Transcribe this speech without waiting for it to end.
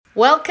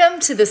Welcome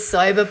to the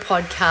Sober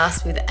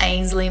Podcast with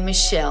Ainsley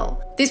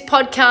Michelle. This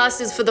podcast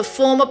is for the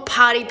former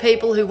party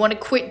people who want to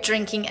quit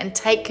drinking and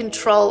take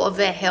control of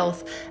their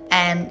health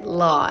and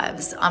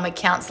lives. I'm a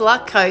counsellor,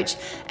 coach,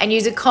 and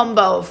use a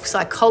combo of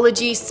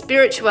psychology,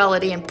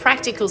 spirituality, and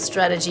practical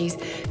strategies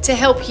to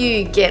help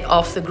you get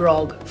off the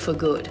grog for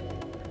good.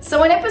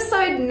 So in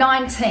episode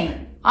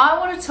 19, I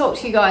want to talk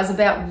to you guys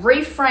about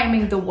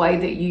reframing the way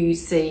that you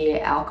see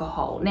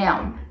alcohol.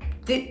 Now,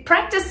 the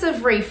practice of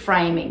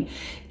reframing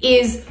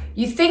is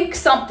you think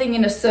something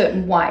in a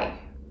certain way.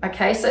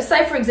 Okay, so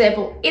say for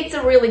example, it's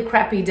a really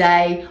crappy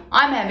day,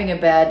 I'm having a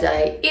bad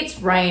day, it's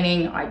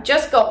raining, I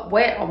just got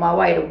wet on my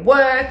way to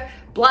work,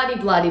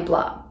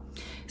 blah.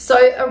 So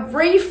a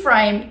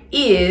reframe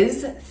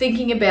is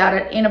thinking about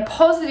it in a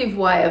positive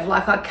way of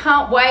like, I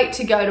can't wait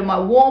to go to my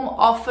warm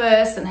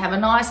office and have a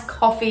nice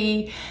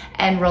coffee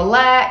and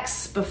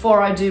relax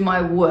before I do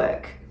my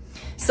work.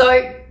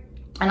 So,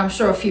 and I'm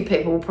sure a few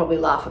people will probably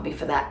laugh at me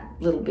for that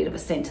little bit of a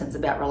sentence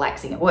about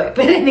relaxing at work.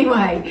 But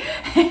anyway,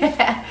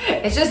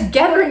 it's just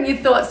gathering your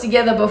thoughts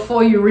together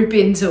before you rip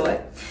into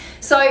it.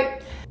 So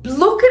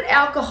look at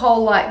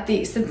alcohol like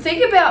this and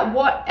think about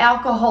what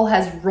alcohol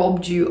has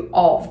robbed you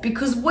of,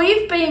 because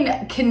we've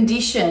been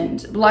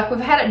conditioned, like we've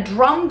had it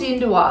drummed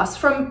into us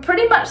from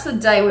pretty much the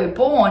day we're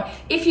born.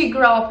 If you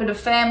grow up in a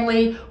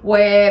family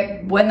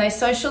where when they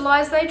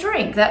socialize, they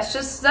drink, that's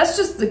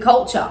just the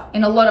culture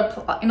in a lot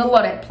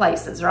of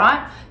places,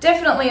 right?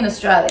 Definitely in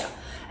Australia.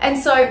 And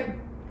so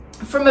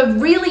from a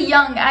really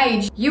young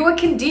age, you were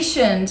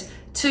conditioned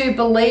to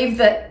believe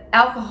that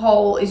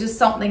alcohol is just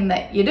something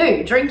that you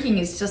do. Drinking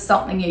is just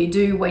something you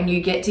do when you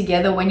get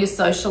together, when you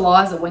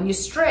socialize, or when you're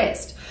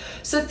stressed.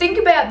 So think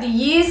about the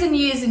years and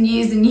years and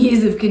years and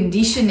years of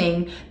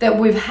conditioning that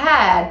we've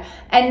had,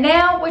 and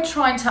now we're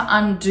trying to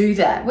undo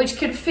that, which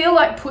can feel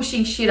like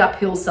pushing shit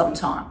uphill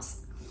sometimes.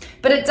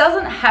 But it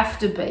doesn't have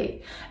to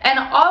be. And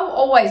I'll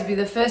always be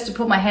the first to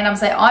put my hand up and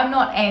say, I'm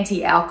not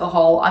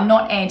anti-alcohol, I'm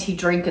not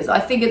anti-drinkers. I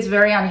think it's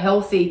very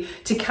unhealthy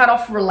to cut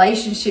off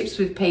relationships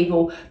with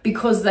people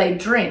because they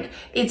drink.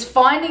 It's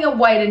finding a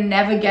way to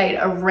navigate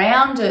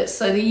around it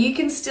so that you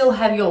can still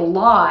have your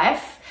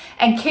life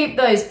and keep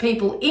those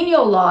people in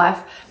your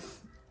life,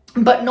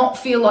 but not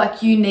feel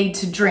like you need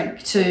to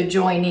drink to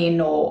join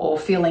in or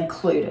feel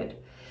included.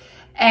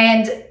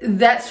 And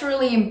that's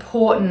really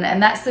important,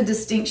 and that's the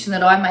distinction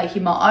that I make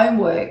in my own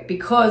work,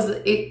 because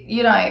it,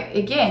 you know,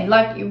 again,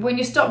 like when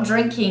you stop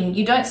drinking,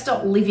 you don't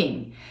stop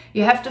living.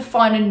 You have to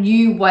find a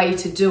new way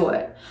to do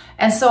it.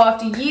 And so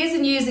after years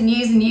and years and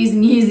years and years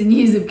and years and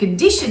years of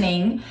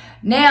conditioning,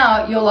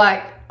 now you're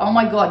like, oh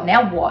my God,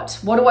 now what?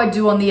 What do I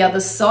do on the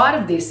other side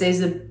of this? There's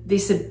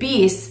this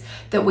abyss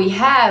that we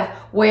have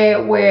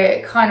where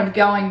we're kind of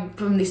going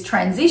from this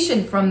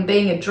transition from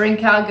being a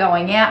drinker,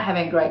 going out,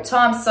 having a great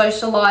time,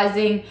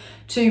 socializing,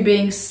 to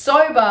being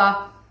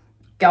sober,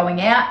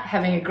 going out,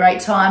 having a great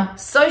time,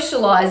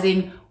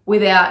 socializing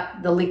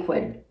without the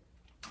liquid.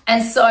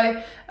 And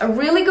so a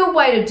really good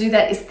way to do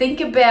that is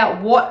think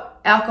about what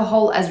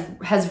alcohol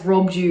has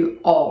robbed you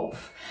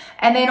of.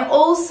 And then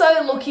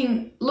also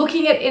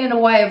looking at it in a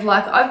way of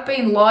like, I've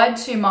been lied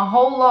to my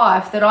whole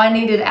life that I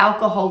needed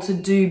alcohol to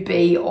do,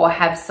 be, or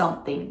have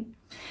something.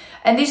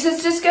 And this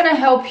is just going to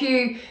help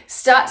you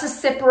start to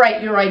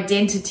separate your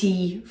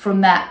identity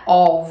from that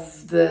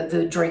of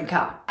the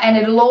drinker. And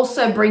it'll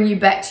also bring you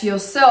back to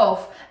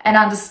yourself and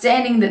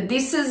understanding that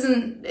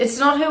it's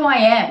not who I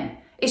am.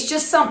 It's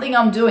just something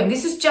I'm doing.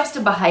 This is just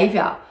a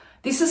behavior.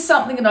 This is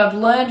something that I've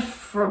learned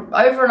from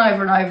over and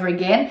over and over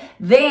again.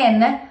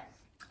 Then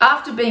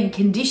after being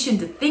conditioned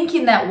to think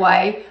in that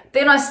way,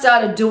 then I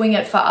started doing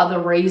it for other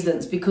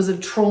reasons because of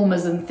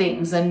traumas and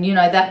things. And, you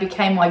know, that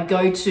became my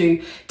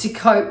go-to to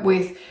cope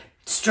with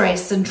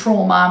stress and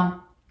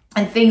trauma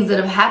and things that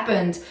have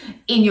happened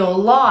in your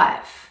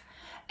life.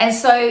 And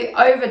so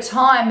over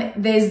time,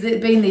 there's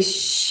been this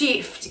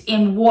shift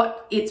in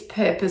what its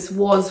purpose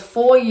was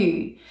for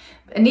you.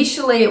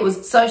 Initially, it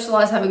was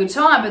socialize, have a good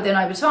time, but then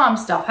over time,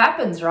 stuff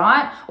happens,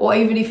 right? Or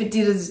even if it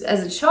did as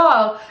a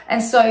child.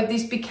 And so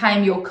this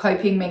became your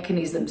coping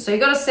mechanism. So you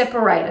got to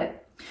separate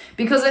it.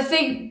 Because I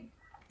think,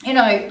 you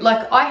know,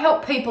 like I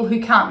help people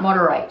who can't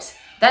moderate.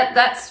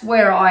 That's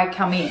where I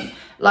come in.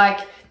 Like,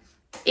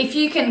 if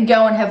you can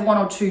go and have one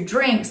or two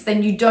drinks,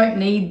 then you don't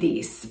need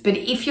this. But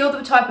if you're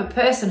the type of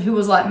person who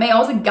was like me, I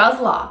was a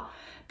guzzler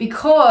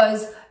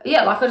because,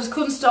 yeah, like I just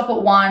couldn't stop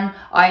at one.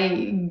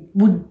 I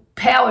would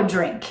power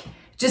drink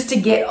just to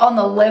get on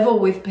the level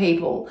with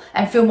people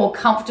and feel more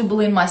comfortable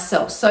in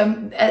myself.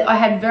 So I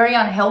had very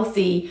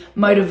unhealthy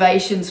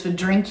motivations for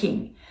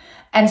drinking.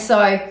 And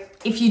so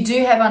if you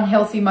do have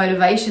unhealthy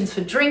motivations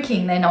for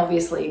drinking, then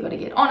obviously you've got to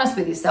get honest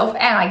with yourself.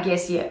 And I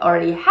guess you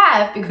already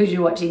have because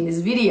you're watching this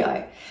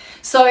video.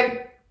 So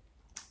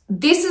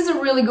this is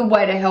a really good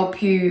way to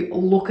help you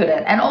look at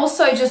it. And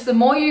also just the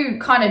more you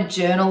kind of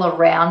journal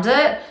around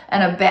it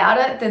and about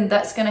it, then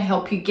that's going to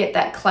help you get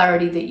that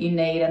clarity that you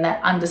need and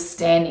that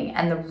understanding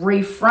and the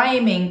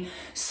reframing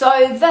so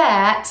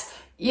that,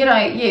 you know,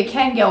 you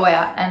can go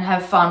out and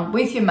have fun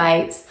with your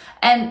mates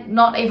and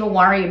not even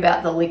worry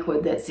about the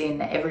liquid that's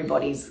in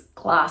everybody's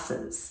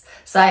glasses.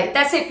 So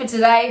that's it for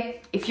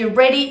today. If you're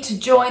ready to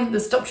join the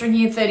Stop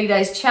Drinking in 30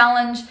 Days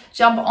challenge,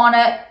 jump on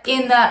it.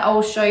 In that, I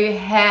will show you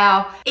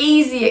how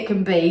easy it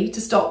can be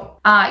to stop.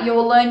 You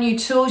will learn new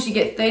tools. You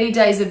get 30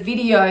 days of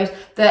videos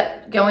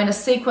that go in a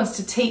sequence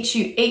to teach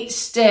you each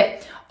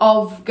step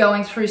of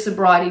going through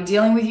sobriety,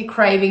 dealing with your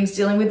cravings,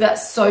 dealing with that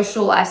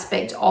social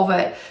aspect of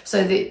it,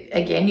 so that,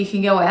 again, you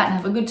can go out and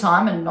have a good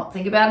time and not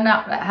think about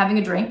having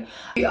a drink.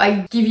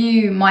 I give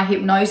you my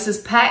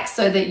hypnosis pack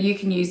so that you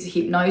can use the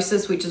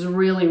hypnosis, which is a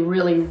really,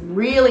 really,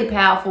 really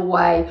powerful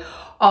way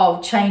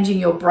of changing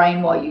your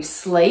brain while you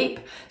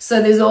sleep.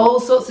 So there's all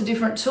sorts of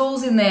different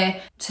tools in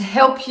there to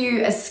help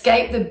you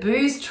escape the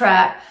booze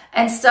trap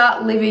and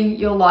start living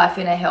your life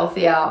in a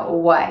healthier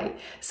way.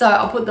 So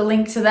I'll put the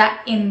link to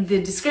that in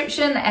the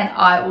description, and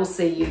I will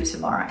see you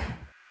tomorrow.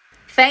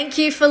 Thank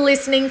you for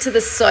listening to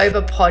the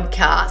Sober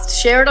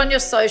Podcast. Share it on your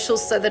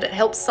socials so that it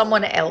helps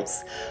someone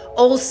else.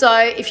 Also,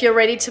 if you're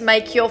ready to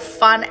make your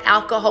fun,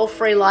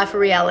 alcohol-free life a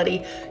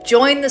reality,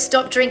 join the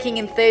Stop Drinking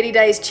in 30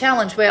 Days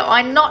challenge, where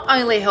I not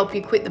only help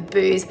you quit the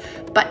booze,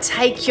 but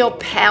take your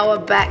power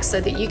back so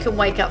that you can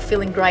wake up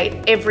feeling great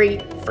every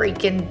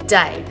freaking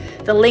day.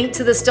 The link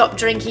to the Stop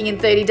Drinking in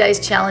 30 Days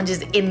challenge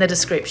is in the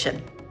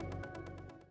description.